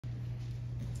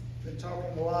Been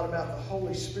talking a lot about the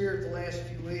Holy Spirit the last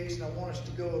few weeks, and I want us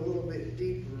to go a little bit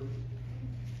deeper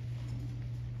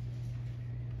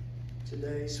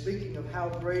today. Speaking of how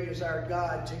great is our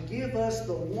God to give us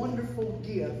the wonderful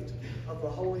gift of the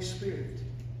Holy Spirit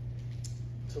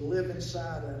to live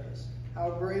inside of us.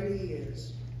 How great He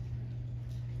is.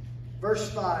 Verse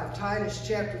 5, Titus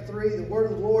chapter 3, the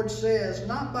word of the Lord says,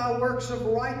 "Not by works of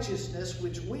righteousness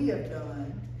which we have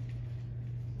done,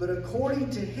 but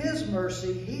according to His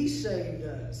mercy He saved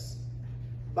us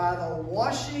by the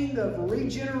washing of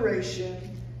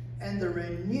regeneration and the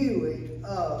renewing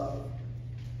of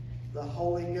the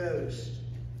Holy Ghost,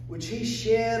 which He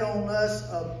shed on us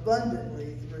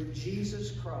abundantly through Jesus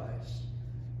Christ,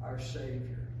 our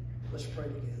Savior." Let's pray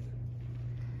together.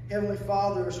 Heavenly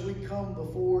Father, as we come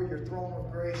before your throne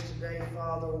of grace today,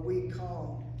 Father, we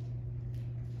come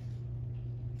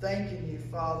thanking you,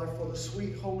 Father, for the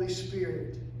sweet Holy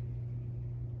Spirit.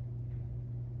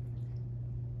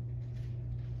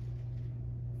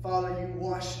 Father, you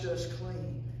washed us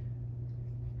clean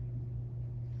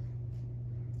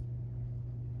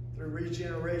through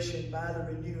regeneration by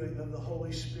the renewing of the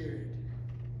Holy Spirit.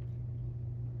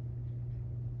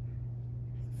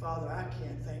 Father, I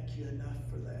can't thank you enough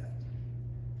for that.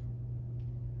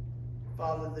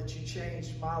 Father, that you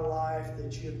changed my life,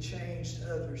 that you have changed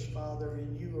others, Father,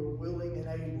 and you are willing and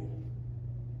able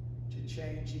to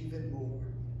change even more.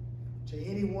 To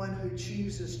anyone who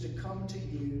chooses to come to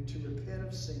you to repent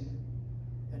of sin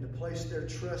and to place their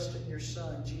trust in your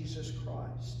Son, Jesus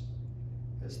Christ,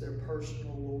 as their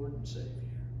personal Lord and Savior.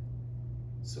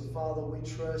 So, Father, we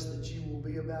trust that you will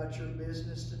be about your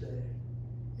business today.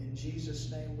 In Jesus'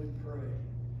 name we pray.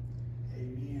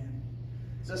 Amen.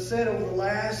 As I said, over the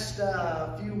last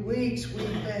few weeks,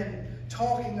 we've been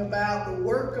talking about the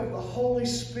work of the Holy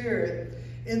Spirit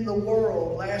in the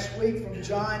world. Last week from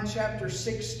John chapter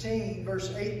 16,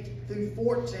 verse 8 through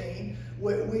 14,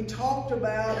 we talked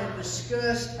about and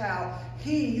discussed how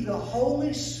He, the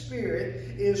Holy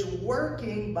Spirit, is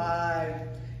working by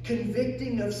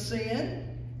convicting of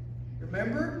sin,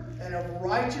 remember, and of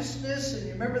righteousness, and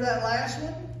you remember that last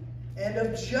one? And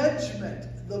of judgment,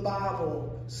 the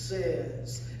Bible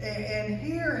says. And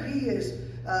here He is,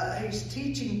 He's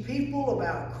teaching people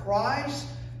about Christ,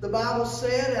 the Bible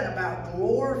said, and about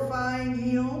glorifying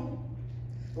Him.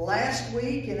 Last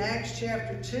week in Acts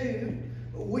chapter 2,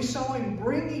 we saw Him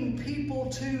bringing people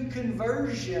to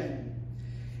conversion.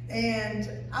 And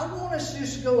I want us to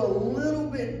just go a little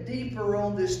bit deeper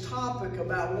on this topic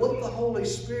about what the Holy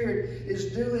Spirit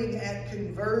is doing at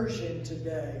conversion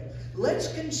today.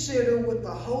 Let's consider what the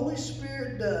Holy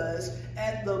Spirit does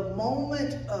at the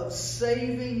moment of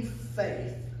saving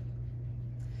faith.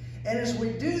 And as we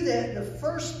do that, the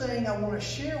first thing I want to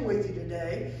share with you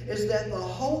today is that the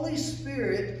Holy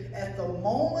Spirit, at the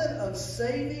moment of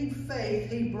saving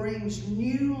faith, He brings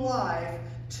new life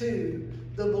to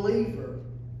the believer.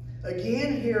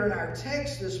 Again, here in our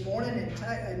text this morning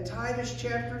in Titus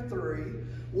chapter 3,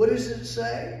 what does it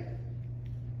say?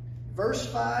 Verse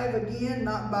 5 again,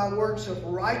 "Not by works of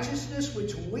righteousness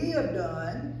which we have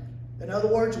done." In other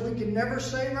words, we can never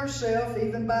save ourselves,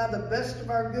 even by the best of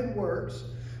our good works.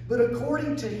 "But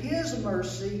according to His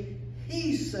mercy,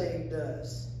 He saved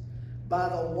us by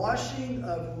the washing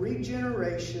of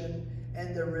regeneration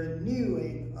and the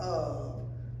renewing of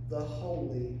the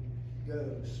Holy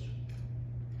Ghost."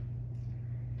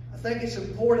 I think it's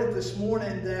important this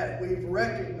morning that we've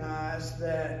recognized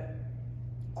that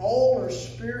all are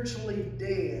spiritually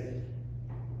dead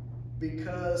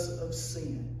because of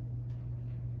sin.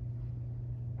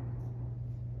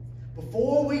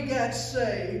 Before we got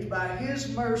saved, by His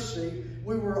mercy,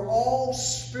 we were all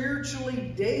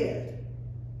spiritually dead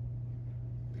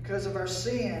because of our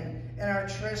sin and our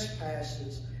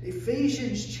trespasses.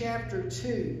 Ephesians chapter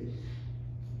 2.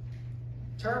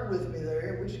 Turn with me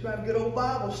there. We're just going to have a good old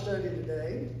Bible study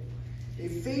today.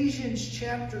 Ephesians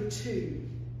chapter 2.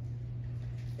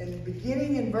 And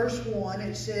beginning in verse 1,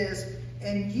 it says,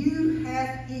 "And you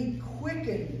hath He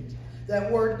quickened."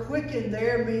 That word quickened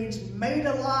there means made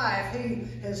alive. He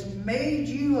has made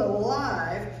you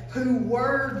alive who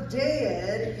were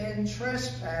dead in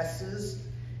trespasses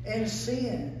and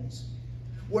sins,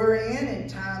 wherein in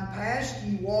time past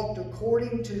ye walked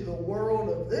according to the world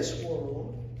of this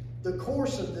world, the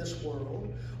course of this world,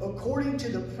 according to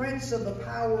the prince of the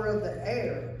power of the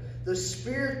air, the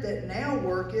spirit that now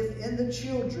worketh in the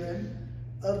children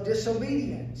of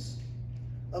disobedience,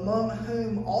 among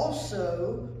whom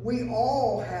also we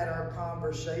all had our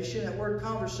conversation. That word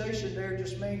conversation there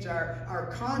just means our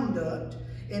conduct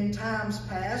in times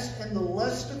past in the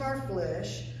lust of our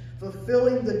flesh,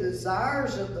 fulfilling the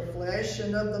desires of the flesh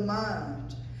and of the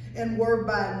mind, and were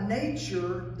by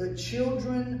nature the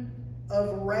children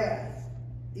of wrath,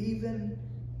 even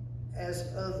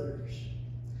as others.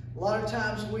 A lot of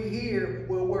times we hear,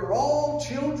 well, we're all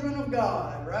children of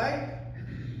God, right?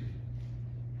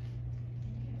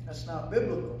 That's not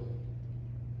biblical.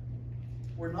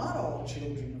 We're not all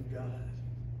children of God.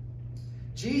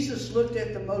 Jesus looked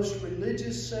at the most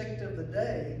religious sect of the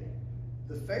day,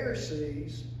 the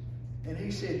Pharisees, and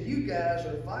he said, you guys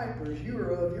are vipers. You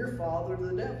are of your father,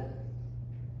 the devil.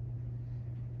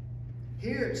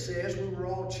 Here it says we were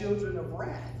all children of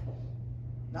wrath,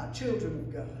 not children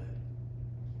of God.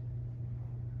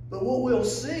 But what we'll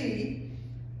see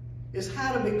is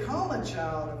how to become a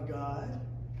child of God.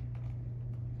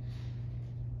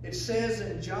 It says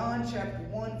in John chapter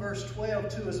 1 verse 12,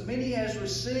 to as many as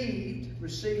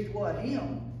received what?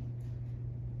 Him.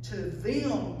 To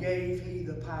them gave he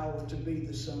the power to be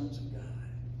the sons of God.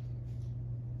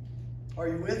 Are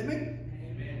you with me?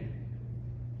 Amen.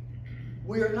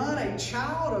 We are not a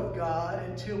child of God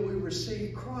until we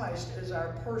receive Christ as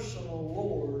our personal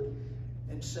Lord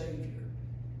and Savior.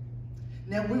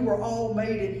 Now, we were all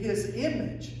made in His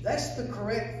image. That's the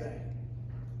correct thing.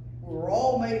 We were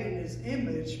all made in His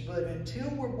image, but until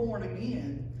we're born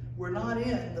again, we're not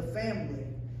in the family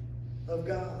of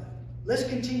God. Let's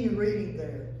continue reading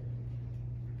there.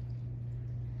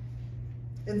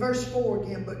 In verse 4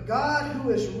 again, but God, who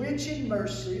is rich in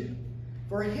mercy,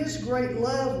 for His great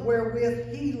love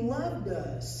wherewith He loved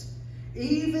us,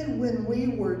 even when we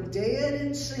were dead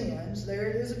in sins, there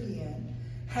it is again,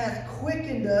 hath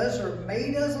quickened us or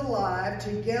made us alive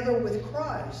together with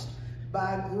Christ.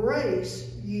 By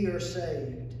grace ye are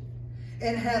saved.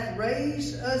 And hath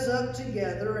raised us up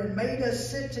together and made us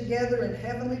sit together in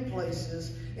heavenly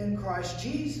places in Christ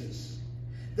Jesus.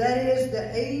 That is,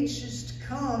 the ages to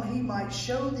come He might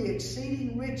show the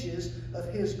exceeding riches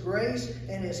of His grace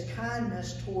and His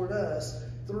kindness toward us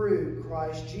through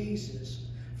Christ Jesus.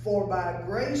 For by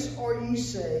grace are ye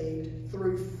saved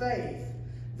through faith,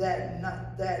 that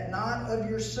not of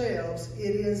yourselves,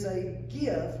 it is a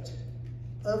gift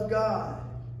of God,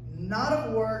 not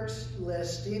of works,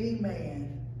 lest any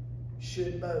man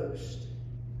should boast.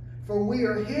 For we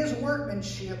are His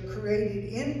workmanship, created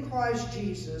in Christ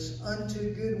Jesus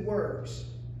unto good works,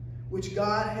 which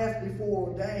God hath before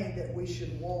ordained that we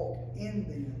should walk in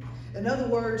them. In other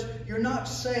words, you're not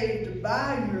saved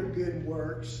by your good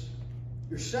works.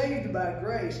 You're saved by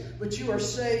grace, but you are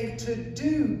saved to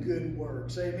do good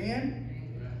works. Amen?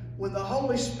 When the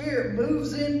Holy Spirit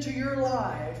moves into your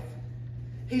life,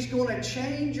 He's going to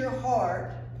change your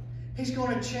heart. He's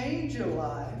going to change your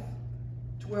life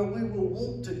to where we will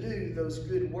want to do those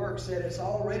good works that has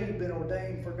already been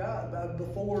ordained for God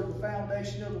before the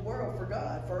foundation of the world for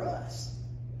God, for us.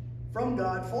 From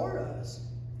God for us.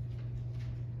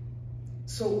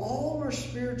 So all are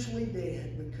spiritually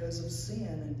dead because of sin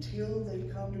until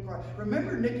they come to Christ.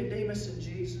 Remember Nicodemus and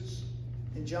Jesus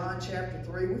in John chapter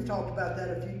 3? We've talked about that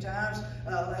a few times.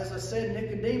 As I said,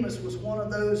 Nicodemus was one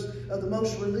of those of the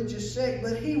most religious sect,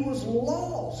 but he was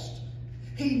lost.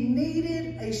 He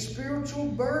needed a spiritual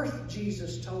birth,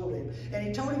 Jesus told him. And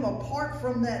He told him apart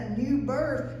from that new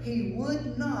birth, he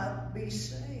would not be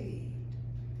saved.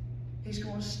 He's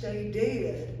going to stay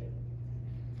dead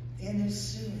in his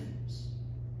sins.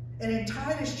 And in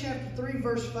Titus chapter 3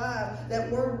 verse 5, that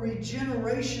word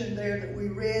regeneration there that we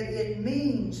read, it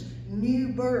means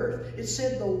new birth. It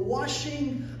said the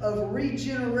washing of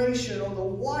regeneration, or the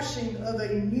washing of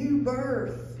a new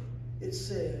birth, it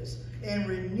says, and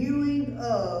renewing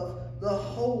of the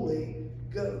Holy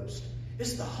Ghost.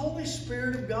 It's the Holy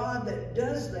Spirit of God that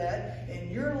does that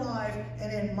in your life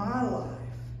and in my life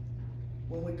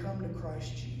when we come to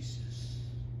Christ Jesus.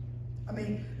 I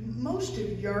mean, most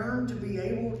have yearned to be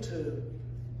able to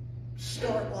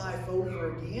start life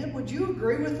over again. Would you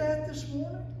agree with that this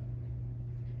morning?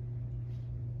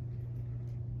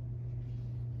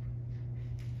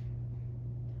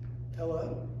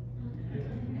 Hello?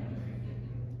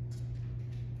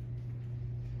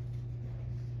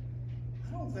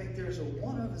 I don't think there's a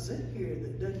one of us in here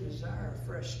that doesn't desire a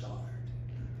fresh start.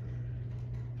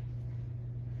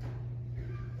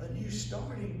 A new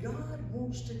start, and God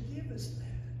wants to give us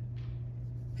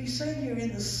that. He's saying here,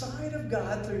 in the sight of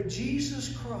God, through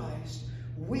Jesus Christ,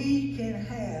 we can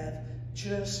have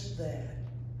just that.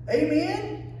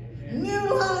 Amen? Amen.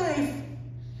 New life.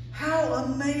 How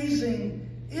amazing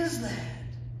is that?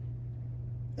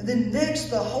 And then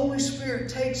next, the Holy Spirit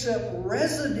takes up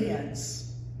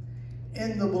residence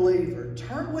in the believer.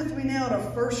 Turn with me now to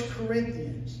 1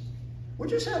 Corinthians. We're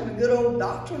just having a good old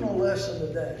doctrinal lesson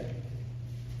today.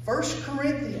 1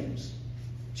 Corinthians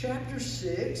chapter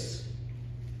 6.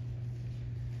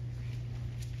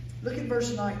 Look at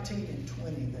verse 19 and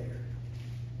 20 there.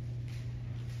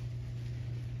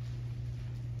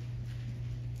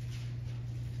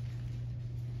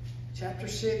 Chapter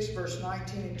 6, verse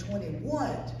 19 and 20.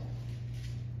 What?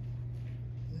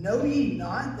 Know ye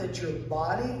not that your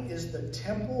body is the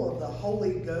temple of the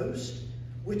Holy Ghost,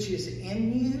 which is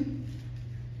in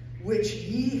you, which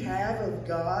ye have of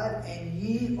God, and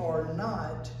ye are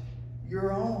not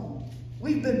your own?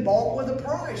 We've been bought with a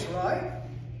price, right?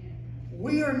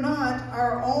 We are not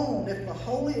our own.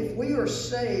 If we are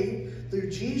saved through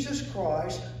Jesus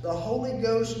Christ, the Holy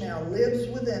Ghost now lives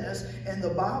within us. And the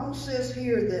Bible says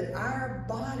here that our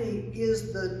body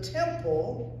is the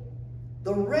temple,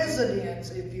 the residence,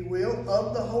 if you will,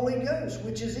 of the Holy Ghost,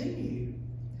 which is in you.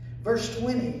 Verse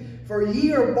 20, for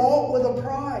ye are bought with a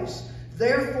price.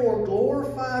 Therefore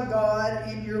glorify God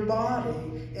in your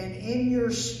body and in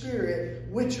your spirit,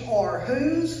 which are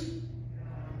whose?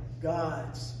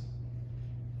 God's.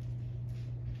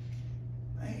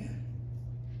 Man.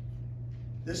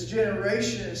 This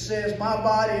generation that says my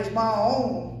body is my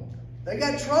own, they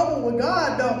got trouble with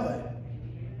God, don't they?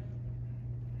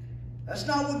 That's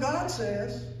not what God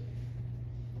says.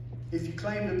 If you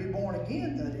claim to be born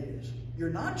again, that is. You're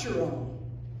not your own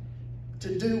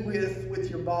to do with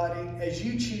your body as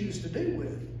you choose to do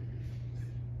with.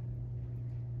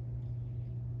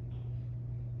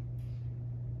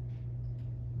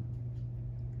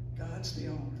 God's the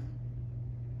owner.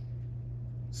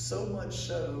 So much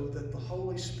so that the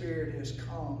Holy Spirit has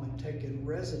come and taken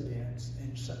residence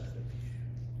inside of you.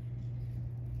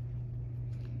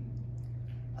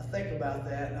 I think about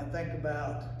that, and I think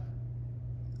about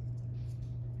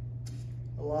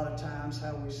a lot of times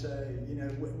how we say, you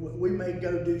know, we may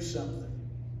go do something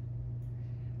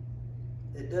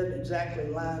that doesn't exactly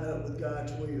line up with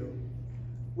God's will.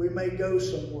 We may go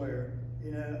somewhere,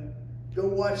 you know, go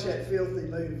watch that filthy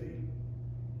movie,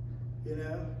 you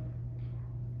know.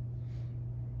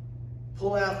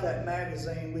 Pull out that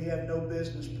magazine we have no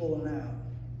business pulling out.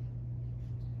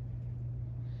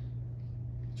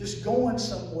 Just going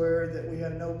somewhere that we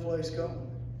have no place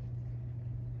going.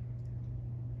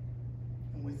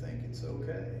 And we think it's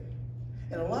okay.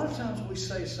 And a lot of times we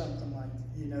say something like,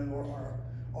 you know,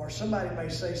 or somebody may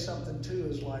say something to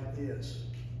us like this.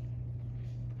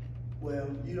 Well,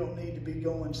 you don't need to be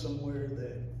going somewhere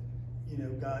that, you know,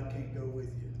 God can't go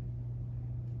with you.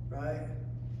 Right?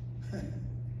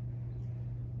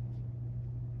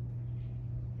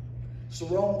 It's the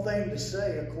wrong thing to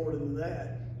say according to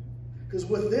that. Because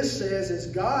what this says is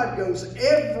God goes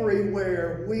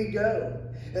everywhere we go.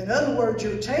 In other words,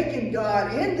 you're taking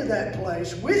God into that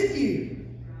place with you.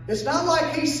 It's not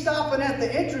like He's stopping at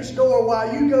the entrance door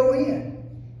while you go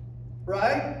in.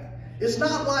 Right? It's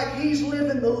not like He's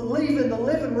leaving the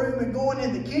living room and going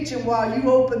in the kitchen while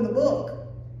you open the book.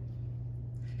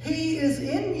 He is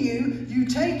in you. You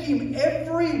take Him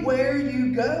everywhere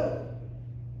you go.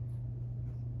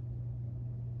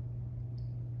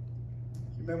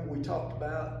 Remember we talked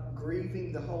about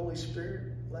grieving the Holy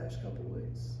Spirit last couple of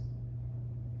weeks?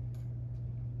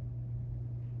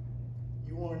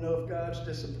 You want to know if God's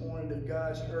disappointed, if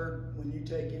God's hurt when you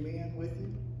take Him in with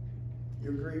you?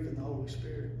 You're grieving the Holy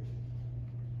Spirit.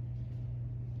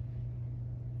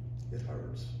 It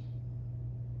hurts.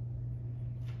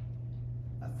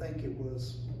 I think it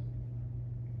was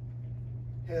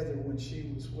Heather when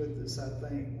she was with us, I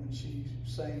think, when she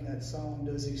sang that song,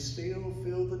 does He still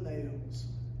feel the nails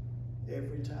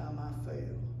every time I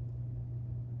fail?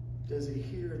 Does He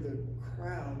hear the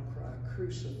crowd cry,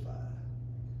 crucify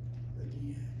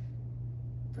again?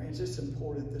 Friends, it's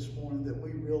important this morning that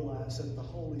we realize that the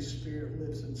Holy Spirit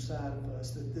lives inside of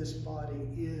us, that this body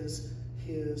is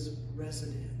His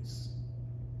residence,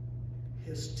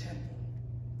 His temple.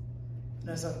 And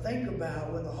as I think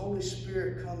about when the Holy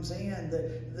Spirit comes in,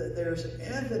 that there's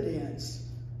evidence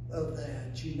of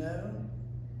that, you know.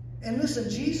 And listen,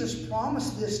 Jesus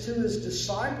promised this to His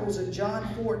disciples in John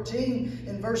 14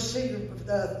 in verse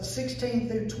 16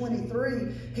 through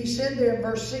 23. He said there in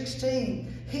verse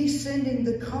 16, He's sending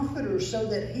the Comforter so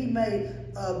that He may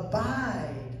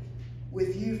abide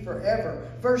with you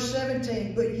forever. Verse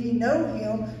 17, but ye know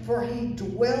Him, for He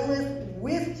dwelleth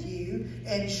with you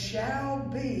and shall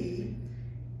be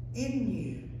in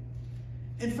you.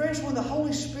 And friends, when the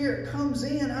Holy Spirit comes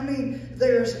in, I mean,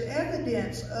 there's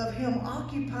evidence of Him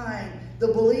occupying the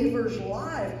believer's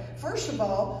life. First of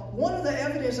all, one of the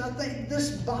evidence, I think,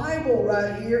 this Bible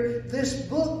right here, this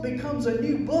book becomes a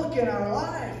new book in our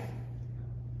life.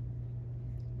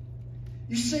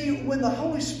 You see, when the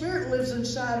Holy Spirit lives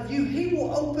inside of you, He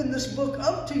will open this book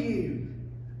up to you.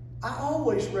 I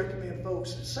always recommend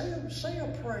folks, say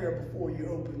a prayer before you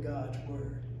open God's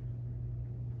Word.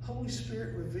 Holy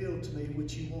Spirit, reveal to me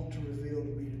what you want to reveal to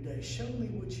me today. Show me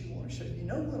what you want to show. You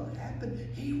know what will happen?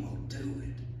 He will do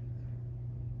it.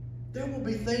 There will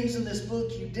be things in this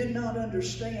book you did not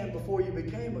understand before you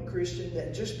became a Christian,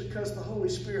 that just because the Holy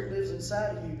Spirit lives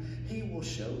inside of you, He will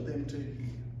show them to you.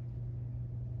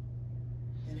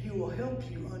 And He will help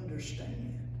you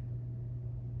understand.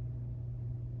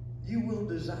 You will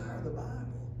desire the Bible.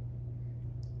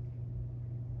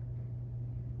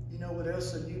 You know what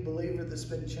else a new believer that's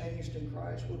been changed in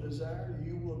Christ will desire?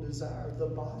 You will desire the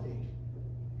body.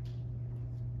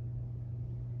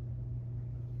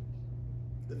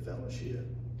 The fellowship.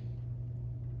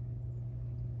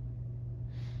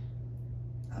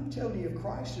 I'm telling you, if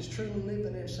Christ is truly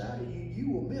living inside of you,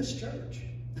 you will miss church.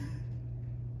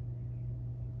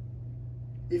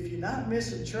 If you're not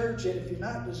missing church and if you're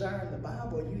not desiring the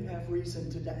Bible, you have reason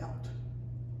to doubt.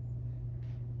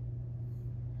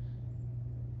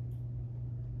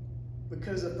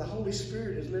 Because if the Holy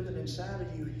Spirit is living inside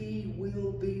of you, He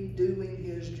will be doing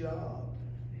His job.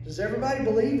 Does everybody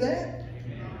believe that?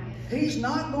 He's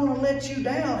not going to let you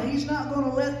down. He's not going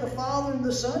to let the Father and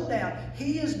the Son down.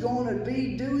 He is going to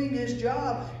be doing His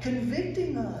job,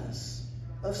 convicting us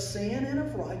of sin and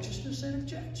of righteousness and of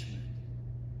judgment.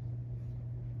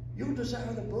 You'll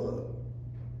desire the book.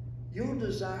 You'll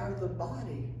desire the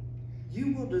body.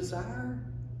 You will desire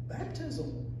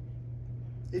baptism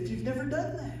if you've never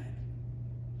done that.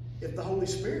 If the Holy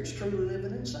Spirit's truly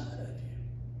living inside of you.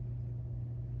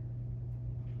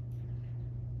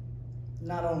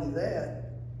 Not only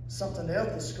that, something else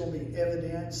that's going to be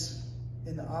evidence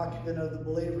in the occupant of the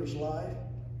believer's life.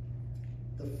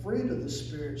 The fruit of the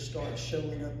Spirit starts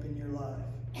showing up in your life.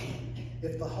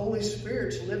 If the Holy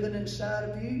Spirit's living inside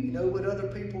of you, you know what other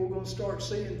people are going to start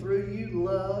seeing through you?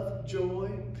 Love,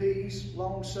 joy, peace,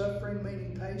 long-suffering,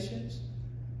 meaning patience,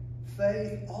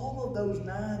 faith, all of those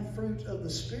 9 fruits of the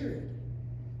Spirit.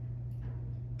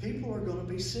 People are going to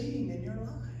be seeing in your life.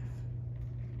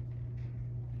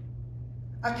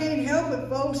 I can't help it,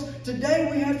 folks. Today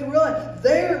we have to realize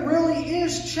there really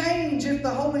is change if the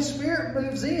Holy Spirit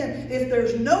moves in. If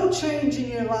there's no change in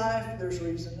your life, there's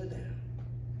reason to doubt.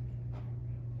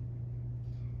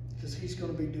 Because He's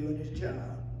going to be doing His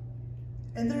job.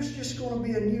 And there's just going to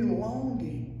be a new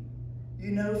longing,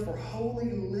 you know, for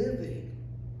holy living.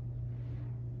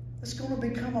 It's going to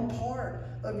become a part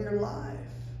of your life.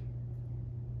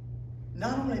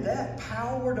 Not only that,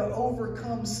 power to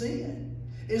overcome sin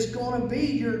is going to be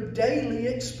your daily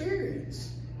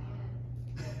experience.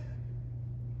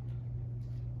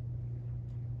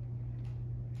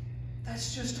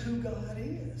 That's just who God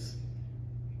is.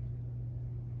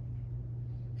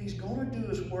 He's going to do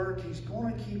His work. He's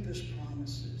going to keep His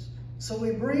promises. So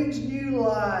He brings new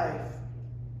life.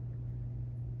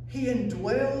 He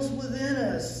indwells within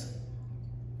us.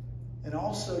 And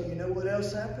also, you know what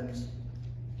else happens?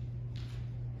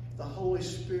 The Holy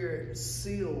Spirit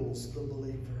seals the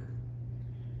believer.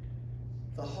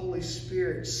 The Holy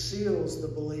Spirit seals the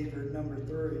believer, number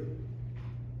 3.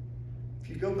 If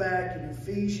you go back in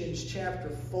Ephesians chapter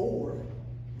 4,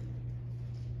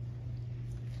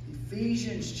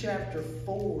 Ephesians chapter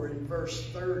 4 and verse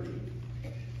 30.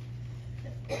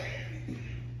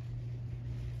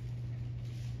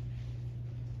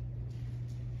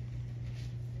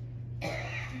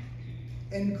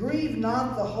 And grieve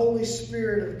not the Holy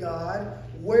Spirit of God,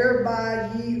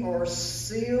 whereby ye are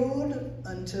sealed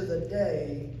unto the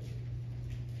day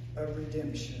of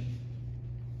redemption.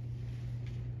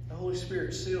 The Holy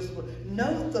Spirit seals the book.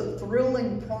 Note the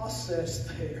thrilling process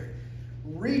there.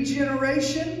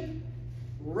 Regeneration,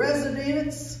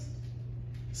 residence,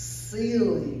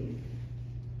 sealing.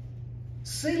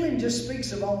 Sealing just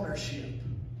speaks of ownership.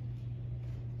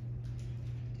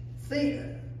 Think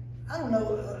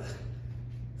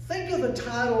of the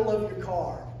title of your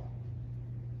car.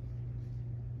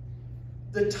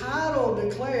 The title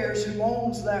declares who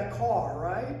owns that car,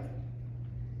 right?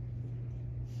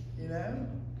 You know,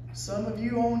 some of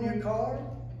you own your car.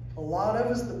 A lot of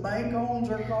us, the bank owns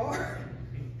our car.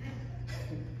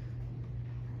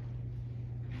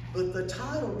 But the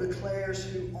title declares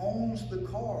who owns the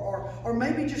car. Or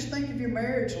maybe just think of your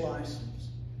marriage license.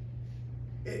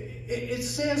 It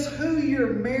says who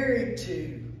you're married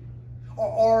to.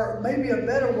 Or maybe a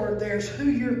better word there is who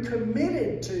you're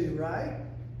committed to, right?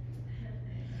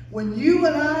 When you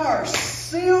and I are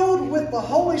sealed with the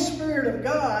Holy Spirit of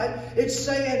God, it's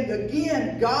saying,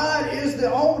 again, God is the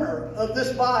owner of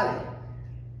this body.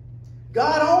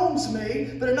 God owns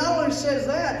me, but it not only says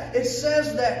that, it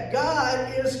says that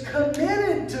God is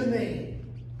committed to me.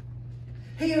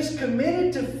 He is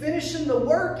committed to finishing the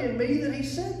work in me that He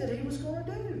said that He was going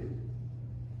to do.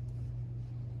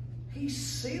 He He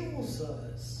seals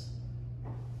us.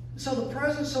 So the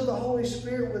presence of the Holy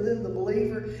Spirit within the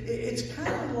believer, it's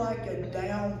kind of like a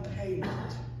down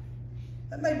payment.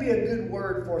 That may be a good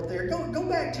word for it there. Go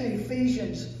back to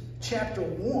Ephesians chapter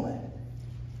 1.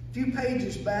 A few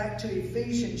pages back to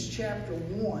Ephesians chapter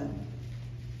 1.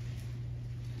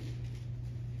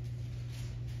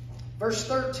 Verse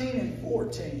 13 and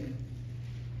 14.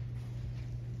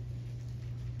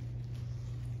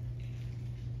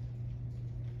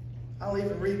 I'll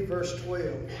even read verse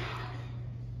 12.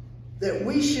 That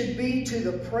we should be to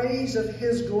the praise of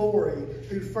His glory,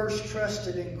 who first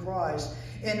trusted in Christ,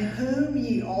 in whom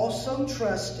ye also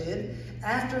trusted,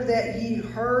 after that ye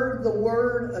heard the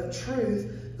word of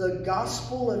truth, the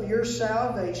gospel of your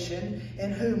salvation,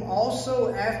 in whom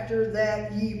also after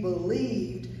that ye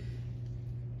believed.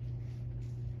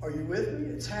 Are you with me?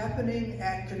 It's happening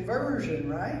at conversion,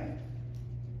 right?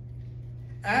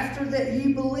 After that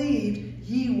ye believed,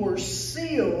 ye were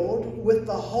sealed with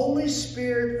the Holy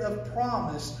Spirit of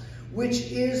promise, which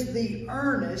is the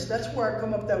earnest. That's where I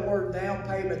come up with that word down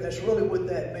payment. That's really what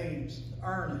that means.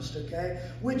 Earnest, okay?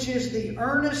 Which is the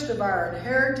earnest of our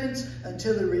inheritance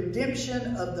until the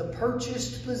redemption of the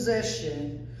purchased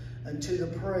possession, unto the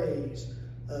praise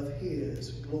of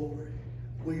His glory.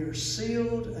 We are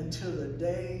sealed until the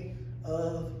day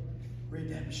of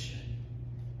redemption.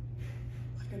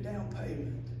 Like a down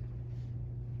payment.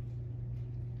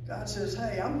 God says,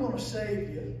 hey, I'm going to save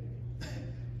you.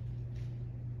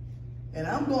 And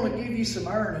I'm going to give you some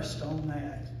earnest on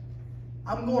that.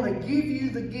 I'm going to give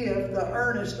you the gift, the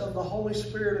earnest of the Holy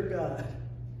Spirit of God.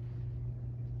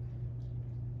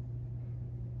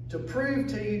 To prove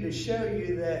to you, to show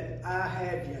you that I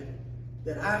have you.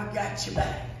 That I've got you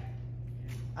back.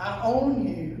 I own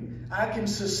you, I can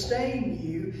sustain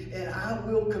you, and I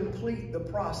will complete the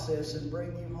process and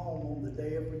bring you home on the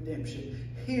day of redemption.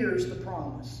 Here's the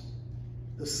promise,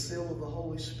 the seal of the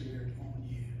Holy Spirit on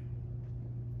you.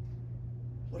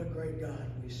 What a great God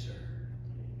we serve.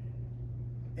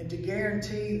 And to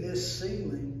guarantee this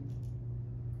sealing,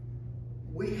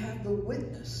 we have the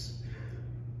witness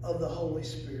of the Holy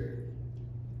Spirit.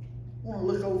 I want to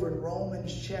look over in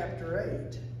Romans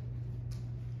chapter 8.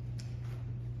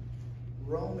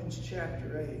 Romans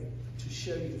chapter 8, to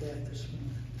show you that this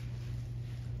morning.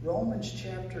 Romans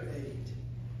chapter 8,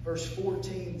 verse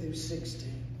 14 through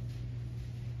 16.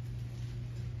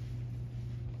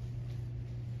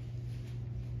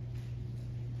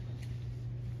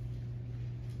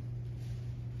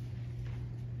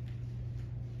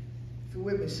 If you're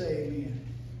with me, say amen.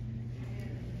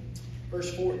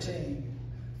 Verse 14.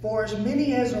 For as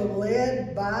many as are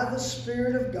led by the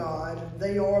Spirit of God,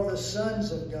 they are the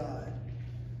sons of God.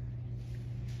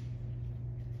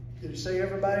 Did it say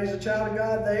everybody's a child of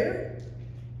God there?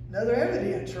 Another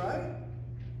evidence, right?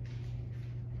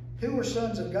 Who are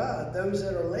sons of God? Those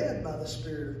that are led by the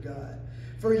Spirit of God.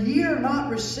 For you have not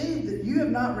received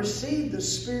the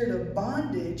spirit of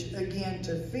bondage again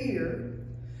to fear,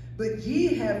 but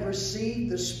ye have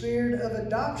received the spirit of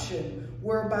adoption,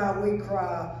 whereby we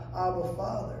cry, Abba,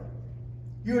 Father.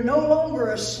 You are no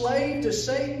longer a slave to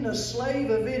Satan, a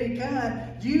slave of any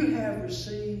kind. You have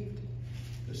received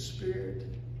the spirit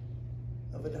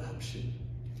of adoption.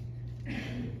 We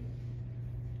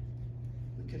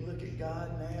can look at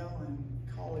God now and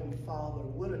call Him Father.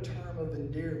 What a term of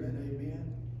endearment,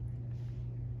 amen?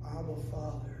 Abba,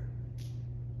 Father.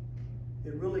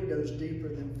 It really goes deeper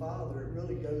than Father. It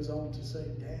really goes on to say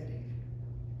Daddy.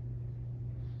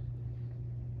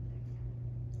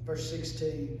 Verse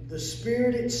 16. The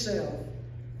Spirit itself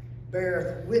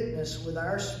beareth witness with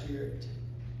our spirit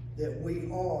that we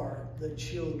are the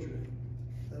children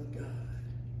of God.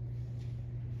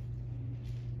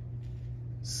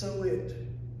 So it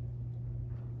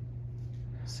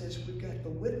says we've got the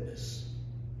witness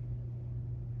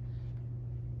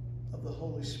of the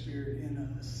Holy Spirit in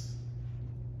us.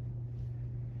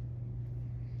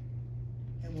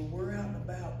 And when we're out and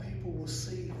about, people will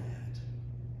see that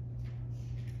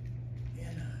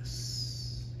in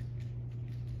us.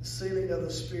 The sealing of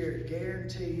the Spirit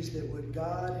guarantees that what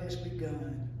God has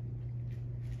begun,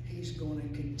 He's going to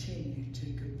continue to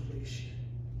completion.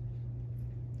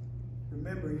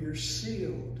 Remember, you're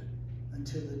sealed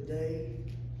until the day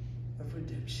of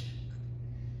redemption.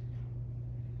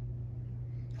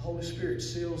 The Holy Spirit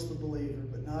seals the believer,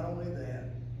 but not only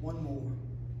that, one more.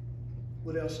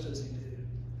 What else does He do?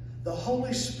 The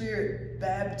Holy Spirit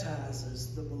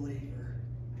baptizes the believer.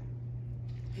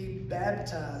 He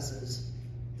baptizes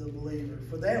the believer.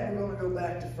 For that, we're going to go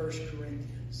back to 1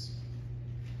 Corinthians.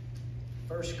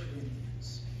 1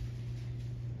 Corinthians.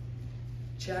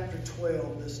 Chapter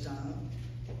 12 this time.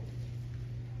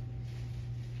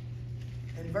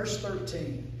 in verse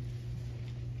 13.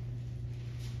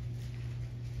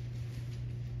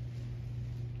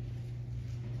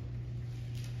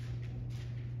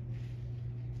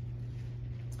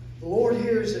 The Lord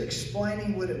here is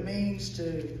explaining what it means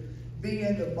to be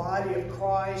in the body of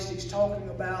Christ. He's talking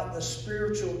about the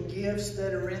spiritual gifts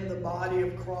that are in the body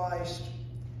of Christ.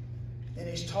 And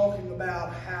he's talking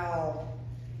about how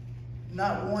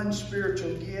not one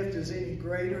spiritual gift is any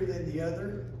greater than the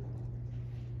other.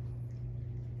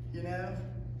 You know?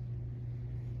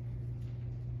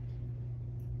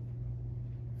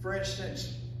 For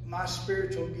instance, my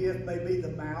spiritual gift may be the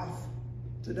mouth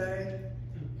today.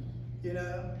 You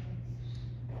know?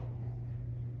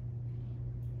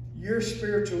 Your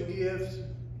spiritual gift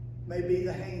may be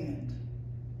the hand.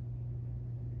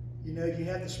 You know, you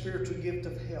have the spiritual gift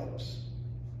of helps.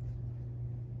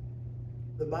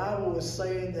 The Bible is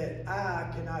saying that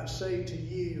I cannot say to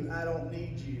you, I don't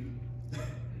need you.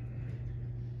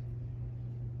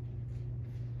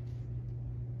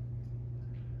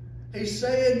 He's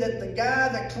saying that the guy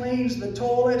that cleans the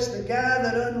toilets, the guy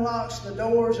that unlocks the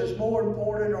doors is more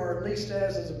important, or at least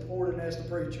as important as the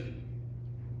preacher.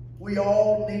 We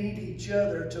all need each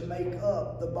other to make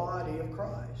up the body of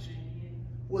Christ.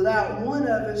 Without one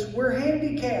of us, we're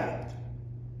handicapped.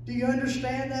 Do you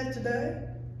understand that today?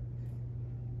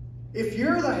 If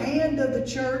you're the hand of the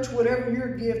church, whatever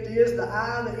your gift is, the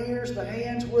eye, the ears, the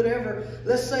hands, whatever,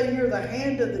 let's say you're the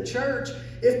hand of the church.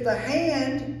 If the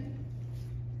hand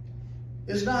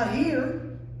is not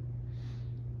here,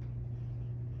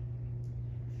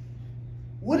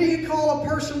 what do you call a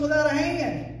person without a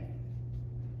hand?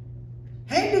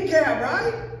 Handicap,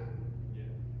 right? Yeah.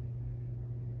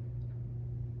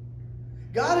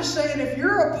 God is saying if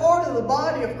you're a part of the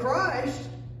body of Christ,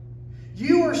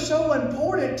 you are so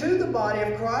important to the body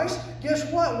of Christ.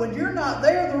 Guess what? When you're not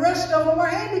there, the rest of them are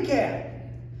handicapped.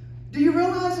 Do you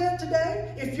realize that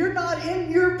today? If you're not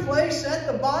in your place at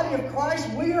the body of Christ,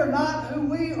 we are not who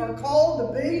we are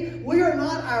called to be. We are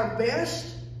not our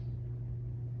best.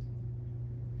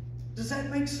 Does that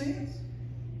make sense?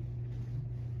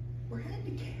 We're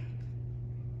handicapped.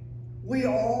 We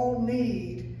all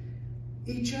need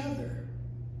each other.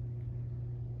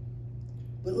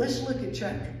 But let's look at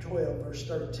chapter 12, verse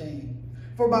 13.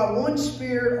 For by one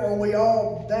Spirit are we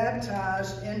all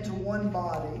baptized into one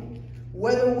body,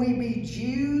 whether we be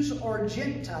Jews or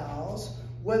Gentiles,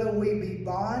 whether we be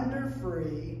bond or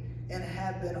free, and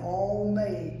have been all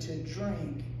made to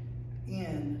drink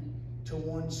into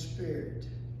one Spirit.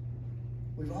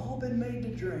 We've all been made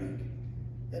to drink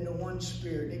into one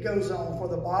Spirit. He goes on, for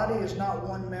the body is not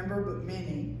one member, but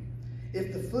many.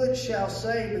 If the foot shall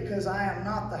say, because I am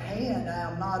not the hand,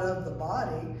 I am not of the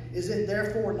body, is it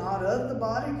therefore not of the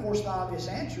body? Of course, the obvious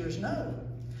answer is no.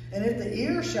 And if the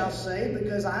ear shall say,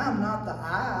 because I am not the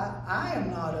eye, I am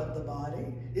not of the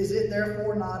body, is it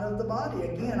therefore not of the body?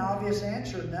 Again, obvious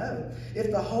answer, no.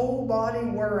 If the whole body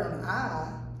were an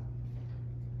eye,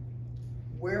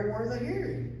 where were the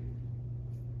hearing?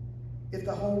 If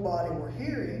the whole body were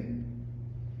hearing,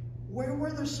 where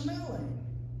were the smelling?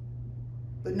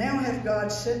 But now hath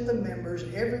God set the members,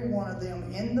 every one of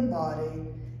them, in the body,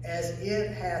 as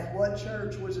it hath, what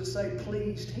church was it say,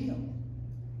 pleased him?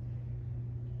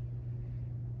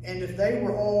 And if they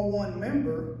were all one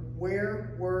member,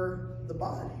 where were the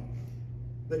body?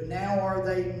 But now are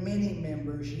they many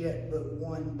members, yet but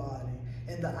one body.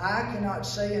 And the eye cannot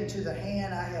say unto the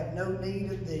hand, I have no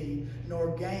need of thee,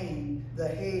 nor again the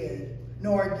head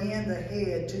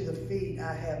to the feet,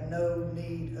 I have no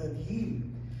need of you.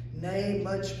 Nay,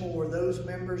 much more, those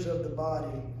members of the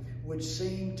body which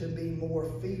seem to be more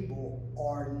feeble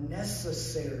are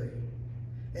necessary.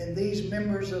 And these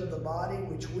members of the body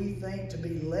which we think to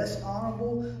be less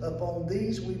honorable, upon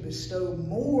these we bestow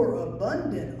more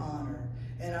abundant honor,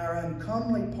 and our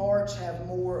uncomely parts have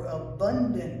more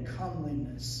abundant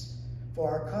comeliness. For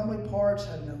our comely parts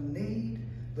have no need,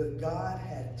 but God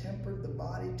hath tempered the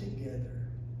body together,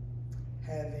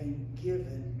 having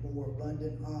given more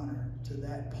abundant honor to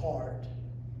that part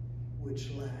which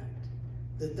lacked.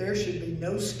 That there should be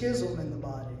no schism in the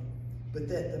body, but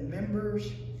that the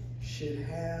members should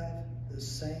have the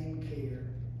same care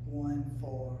one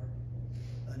for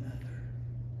another.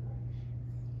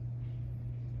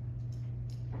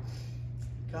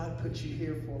 God put you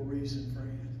here for a reason,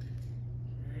 friend.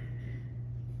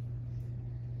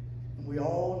 And we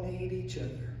all need each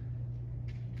other.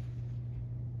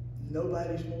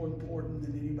 Nobody's more important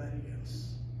than anybody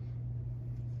else.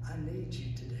 I need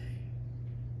you today.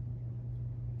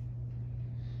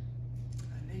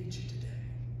 I need you today.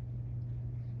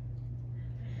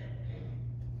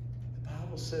 The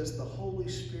Bible says the Holy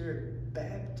Spirit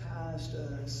baptized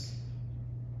us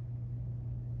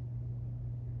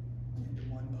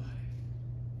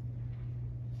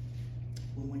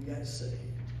when we got saved.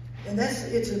 And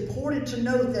it's important to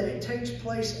note that it takes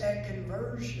place at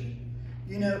conversion.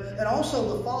 And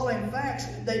also the following facts,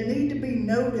 they need to be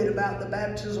noted about the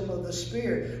baptism of the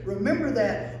Spirit. Remember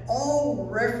that all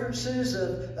references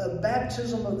of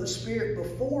baptism of the Spirit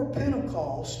before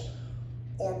Pentecost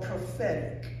are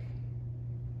prophetic.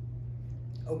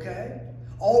 Okay?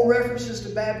 All references to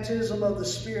baptism of the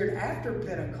Spirit after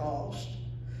Pentecost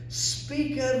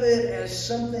speak of it as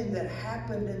something that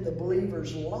happened in the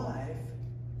believer's life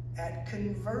at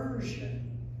conversion.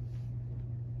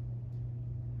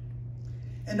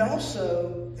 And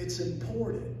also, it's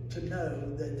important to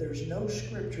know that there's no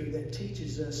scripture that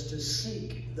teaches us to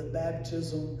seek the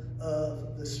baptism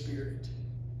of the Spirit.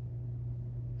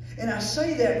 And I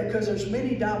say that because there's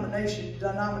many denominations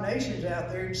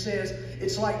out there that says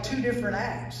it's like two different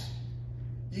acts.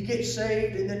 You get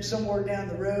saved, and then somewhere down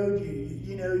the road,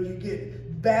 you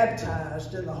get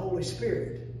baptized in the Holy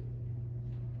Spirit.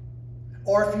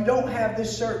 Or if you don't have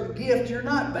this certain gift, you're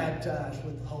not baptized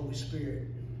with the Holy Spirit.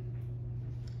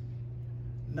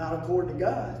 Not according to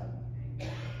God.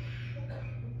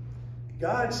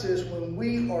 God says when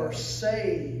we are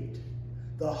saved,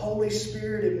 the Holy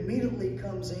Spirit immediately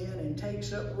comes in and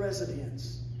takes up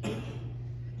residence.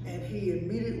 And He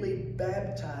immediately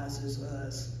baptizes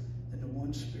us into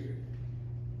one Spirit,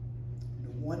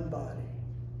 into one body,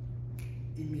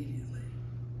 immediately.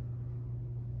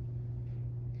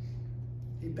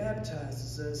 He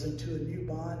baptizes us into a new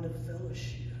bond of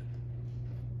fellowship.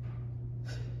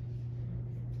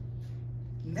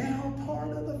 Now part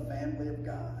of the family of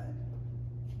God.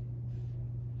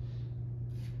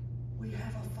 We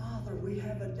have a father, we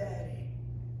have a daddy.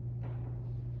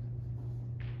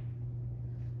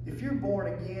 If you're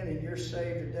born again and you're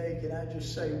saved today, can I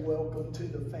just say welcome to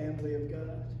the family of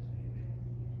God?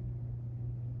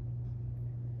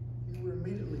 You were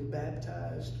immediately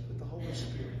baptized with the Holy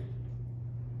Spirit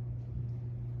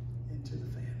into the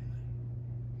family.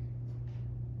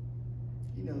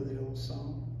 You know the old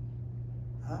song.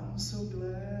 I'm so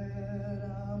glad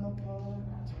I'm a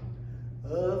part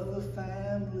of the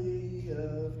family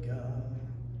of God.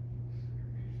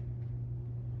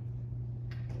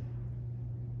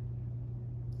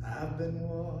 I've been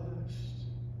washed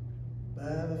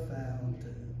by the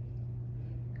fountain,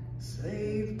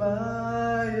 saved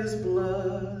by His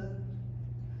blood,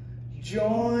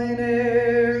 joint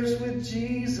heirs with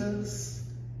Jesus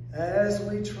as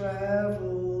we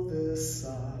travel this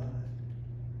side.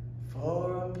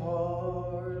 For a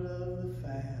part of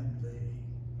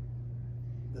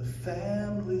the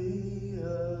family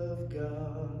of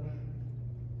God.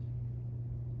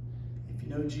 If you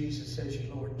know Jesus as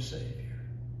your Lord and Savior,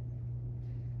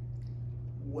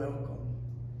 welcome.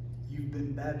 You've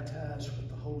been baptized with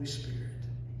the Holy Spirit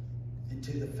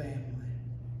into the family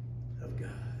of God.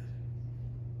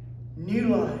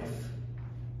 New life.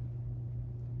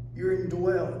 You're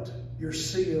indwelt. You're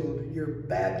sealed. You're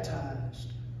baptized.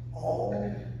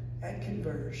 All at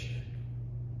conversion.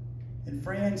 And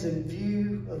friends, in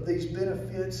view of these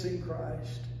benefits in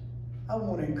Christ, I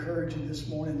want to encourage you this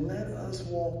morning, let us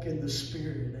walk in the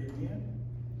Spirit. Amen?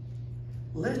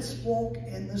 Let's walk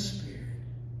in the Spirit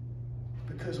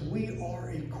because we are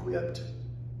equipped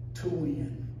to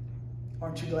win.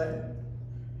 Aren't you glad?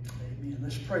 Amen.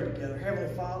 Let's pray together.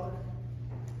 Heavenly Father,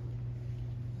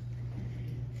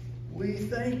 we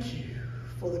thank you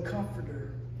for the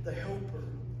Comforter, the Helper.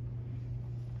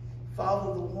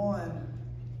 Father, the one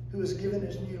who has given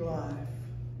us new life,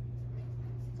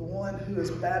 the one who has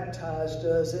baptized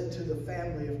us into the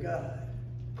family of God,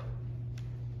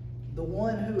 the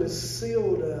one who has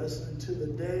sealed us unto the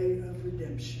day of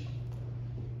redemption.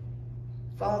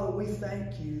 Father, we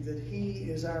thank you that He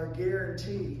is our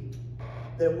guarantee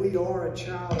that we are a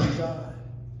child of God,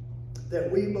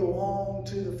 that we belong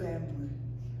to the family.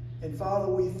 And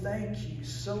Father, we thank you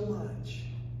so much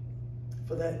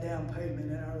for that down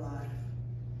payment in our life.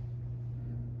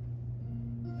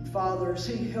 And Father, as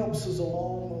He helps us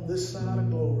along on this side of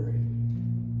glory,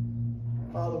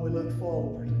 Father, we look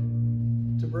forward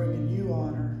to bringing you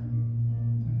honor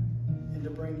and to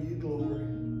bring you glory,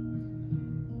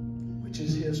 which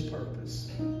is His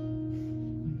purpose.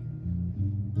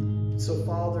 So,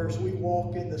 Father, as we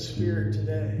walk in the Spirit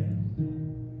today,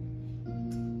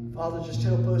 Father, just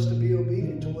help us to be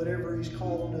obedient to whatever He's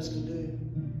calling us to do.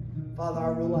 Father, I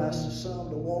realize to some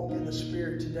to walk in the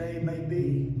Spirit today may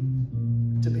be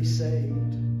to be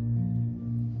saved,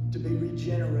 to be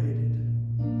regenerated.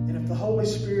 And if the Holy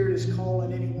Spirit is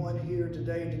calling anyone here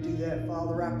today to do that,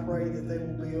 Father, I pray that they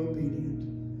will be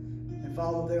obedient. And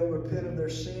Father, they'll repent of their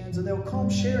sins and they'll come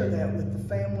share that with the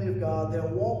family of God. They'll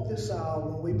walk this aisle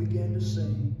when we begin to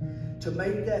sing, to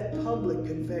make that public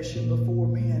confession before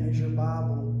men as your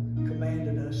Bible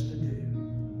commanded us to do.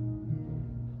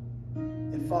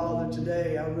 And Father,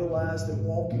 today I realize that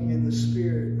walking in the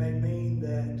Spirit may mean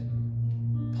that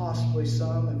possibly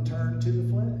some have turned to the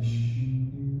flesh.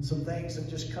 Some things have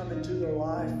just come into their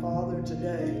life. Father,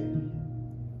 today,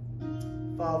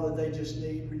 Father, they just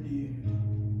need renewed.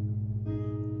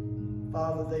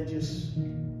 Father, they just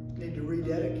need to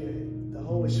rededicate. The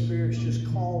Holy Spirit's just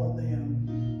calling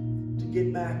them to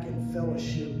get back in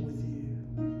fellowship with you.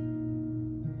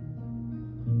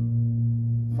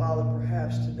 Father,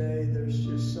 perhaps today there's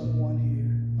just someone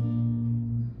here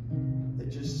that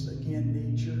just, again,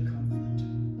 needs your comfort.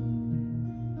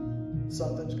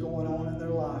 Something's going on in their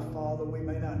life, Father. We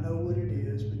may not know what it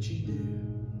is, but you do.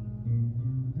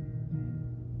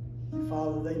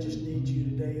 Father, they just need you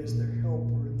today as their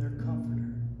helper and their comforter.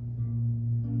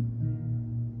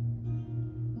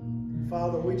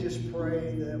 Father, we just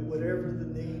pray that whatever the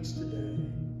needs today,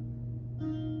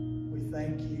 we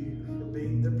thank you for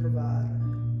being the provider,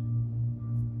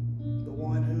 the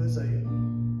one who is able.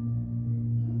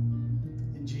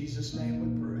 In Jesus' name we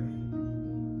pray.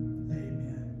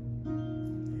 Amen.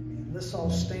 Amen. Let's all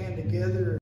stand together.